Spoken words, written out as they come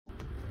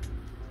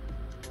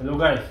Hello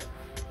guys,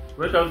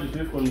 welcome to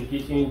Swift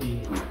Communication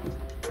Engineer.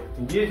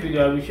 In this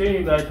video, I will show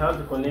you guys how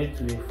to connect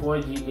to a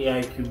 4G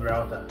AI Cube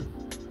router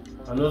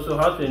and also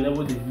how to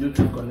enable the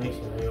Bluetooth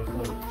connection on your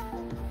phone.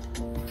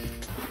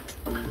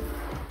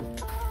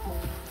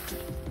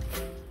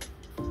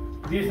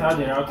 This is how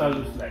the router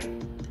looks like.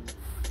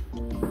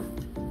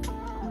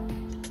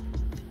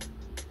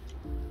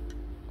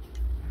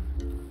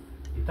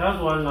 It has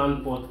one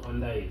LAN port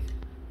under it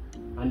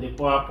and the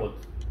power port.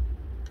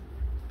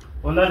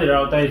 Under the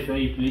router is where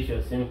you place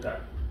your SIM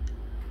card.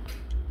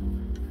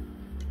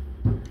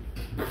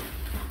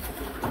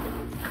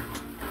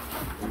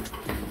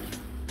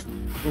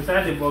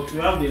 Inside the box,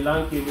 you have the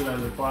LAN cable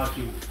and the power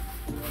cable.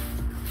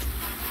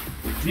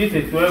 This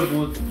is a 12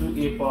 volt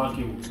 2A power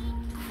cable.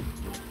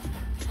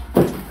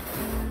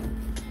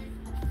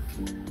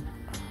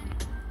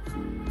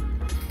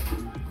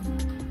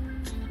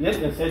 Let's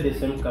insert the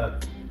SIM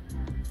card.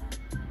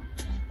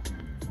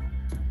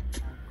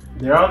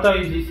 The router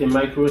uses a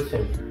micro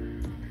SIM.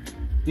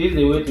 This is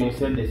the way to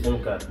insert the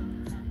SIM card.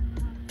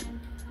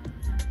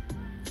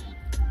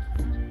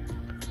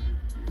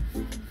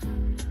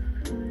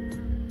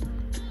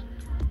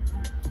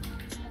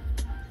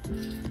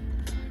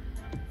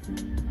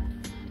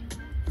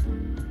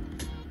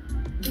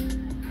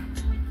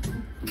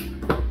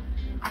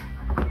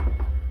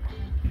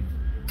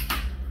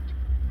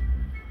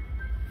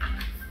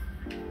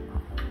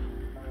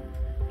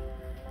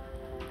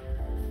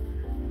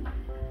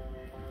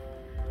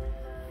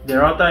 The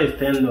router is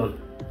turned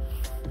on.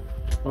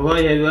 Over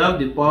here you have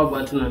the power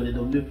button and the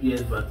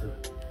WPS button.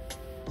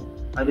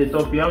 At the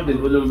top you have the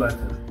volume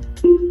button,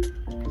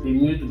 the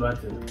mute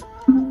button.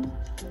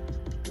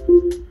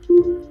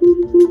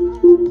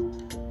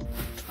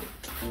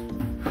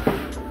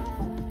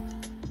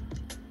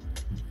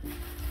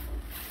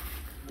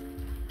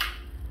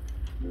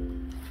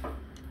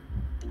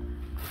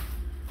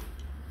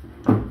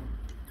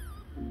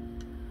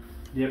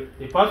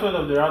 The password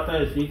of the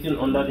router is written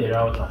under the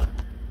router.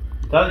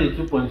 It has a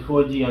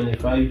 2.4G and a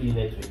 5G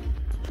network.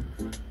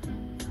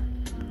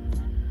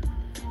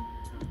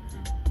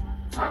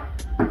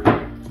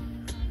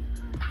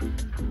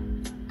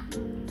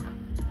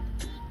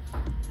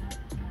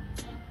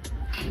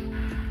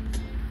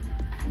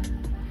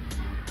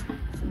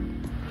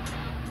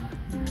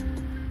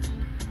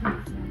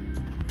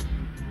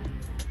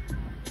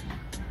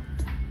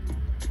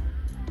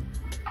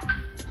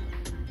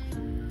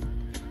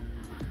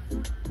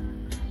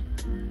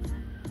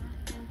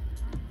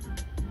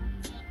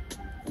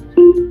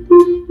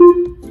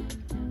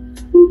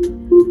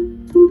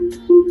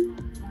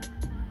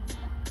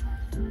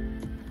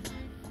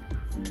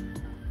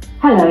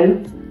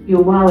 Hello,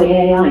 your Huawei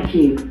AI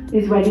Cube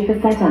is ready for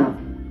setup.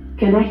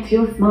 Connect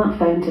your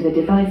smartphone to the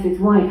device's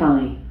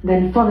Wi-Fi,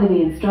 then follow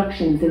the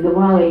instructions in the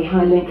Huawei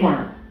Hi-Link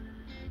app.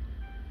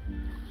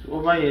 So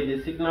over here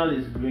the signal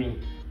is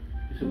green.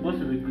 It's supposed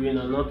to be green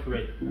and not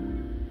red.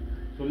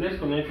 So let's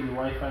connect to the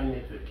Wi-Fi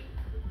network.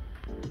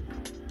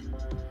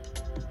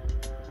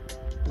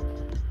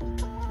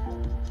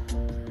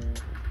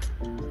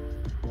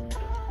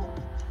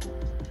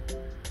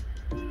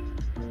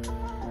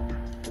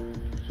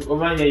 So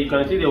over here you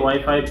can see the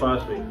Wi-Fi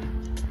password.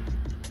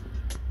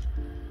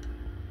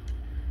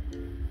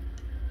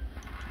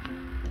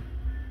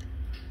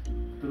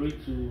 Three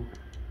two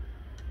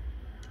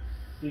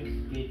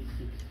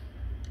 686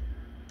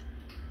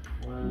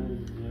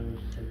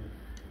 107.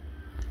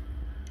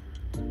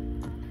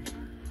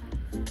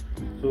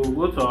 So we'll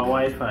go to our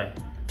Wi-Fi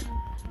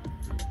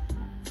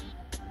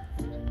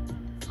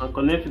and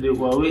connect to the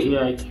Huawei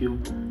AI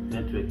Cube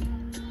network.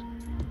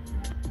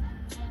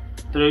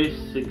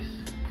 36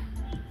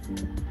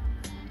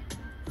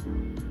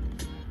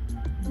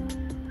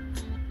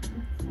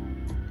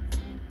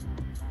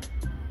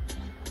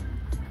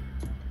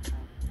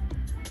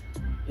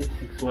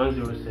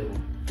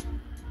 86107.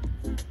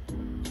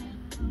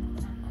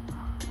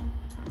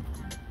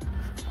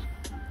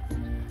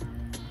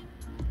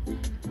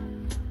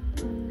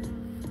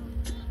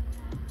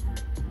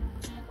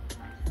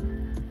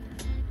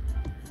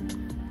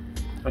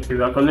 Okay,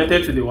 we are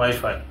connected to the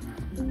Wi-Fi.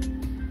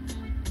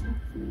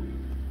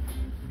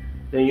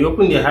 Then you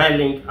open the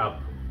Hi-Link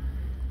app.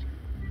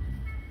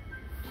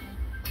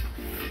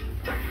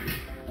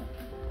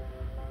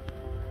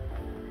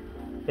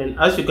 And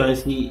as you can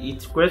see,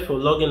 it requests for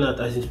logging out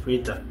as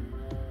interpreter.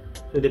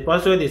 So the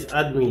password is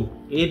admin,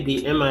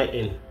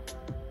 ADMIN.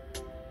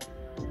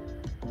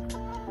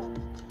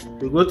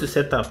 We go to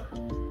setup.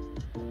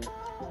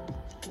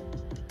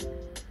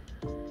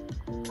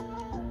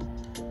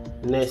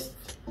 Next.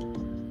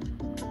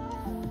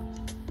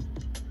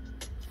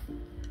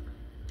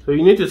 So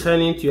you need to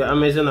sign into your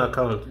Amazon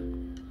account.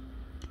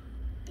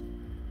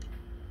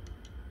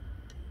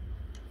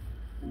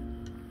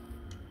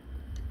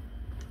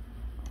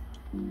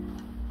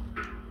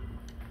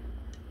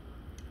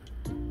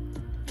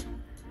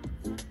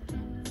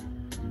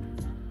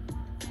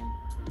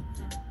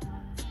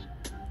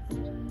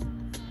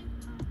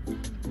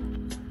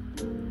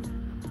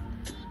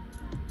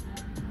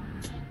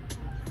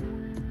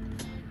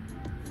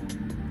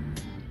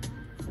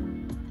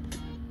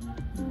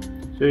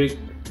 So you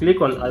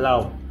click on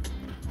allow.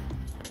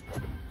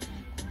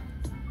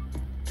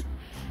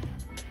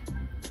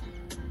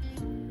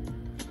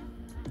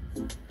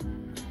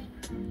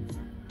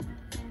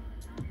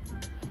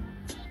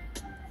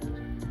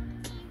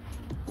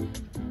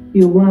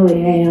 Your Huawei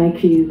AI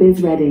Cube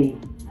is ready.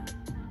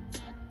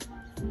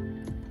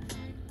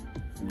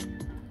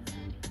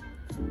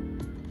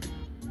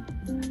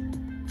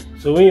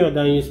 So when you're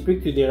done, you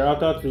speak to the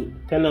router to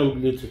turn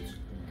on Bluetooth.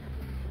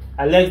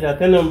 Alexa,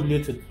 turn on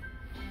Bluetooth.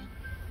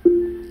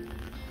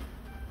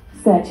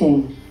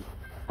 Searching.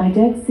 I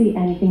don't see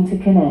anything to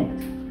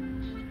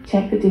connect.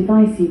 Check the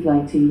device you'd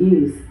like to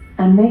use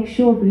and make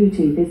sure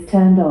Bluetooth is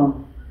turned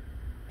on.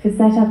 To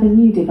set up a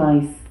new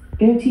device,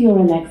 go to your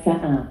Alexa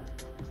app.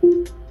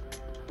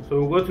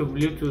 So we'll go to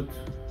Bluetooth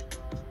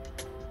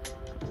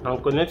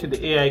and connect to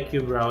the AI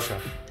Cube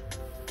router.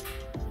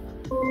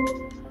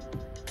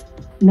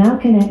 Now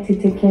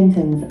connected to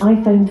Clinton's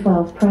iPhone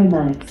 12 Pro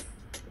Max.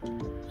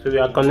 So we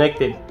are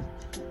connected.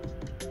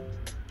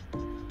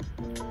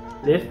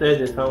 Let's test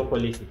the sound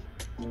quality.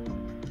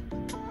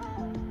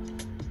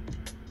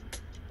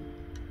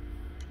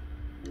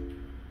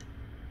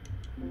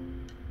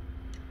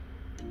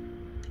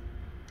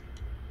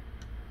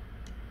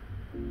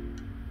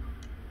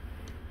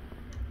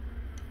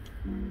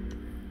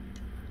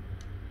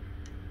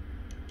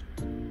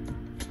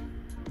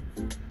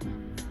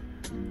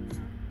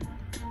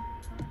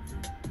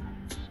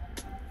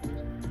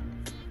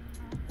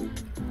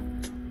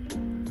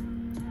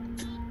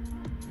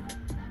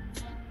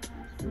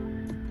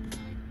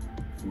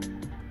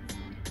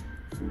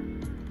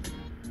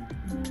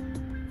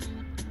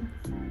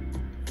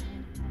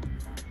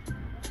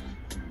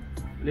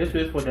 Let's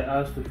wait for the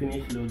apps to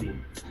finish loading.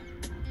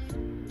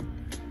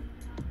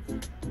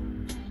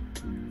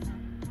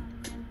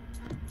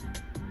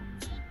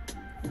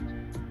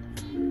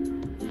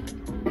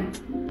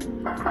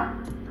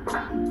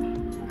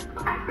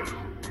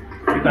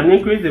 You can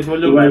increase the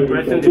volume by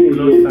pressing the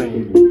plus sign.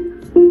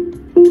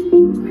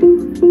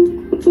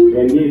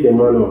 And this is the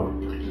manual.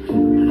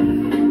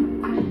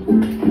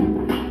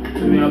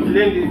 So we are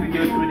playing this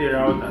video through the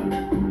router.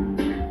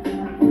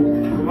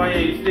 Over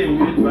here you see a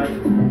mute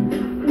button.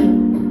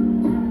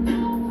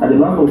 At the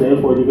back of the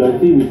airport, you can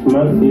see with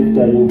smart safe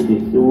charging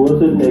case. So we'll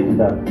also test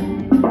that.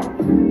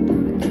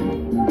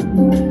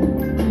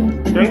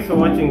 Thanks for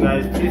watching,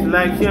 guys. Please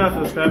like, share and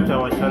subscribe to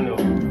our channel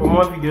for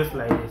more videos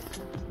like this.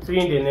 See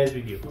you in the next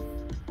video.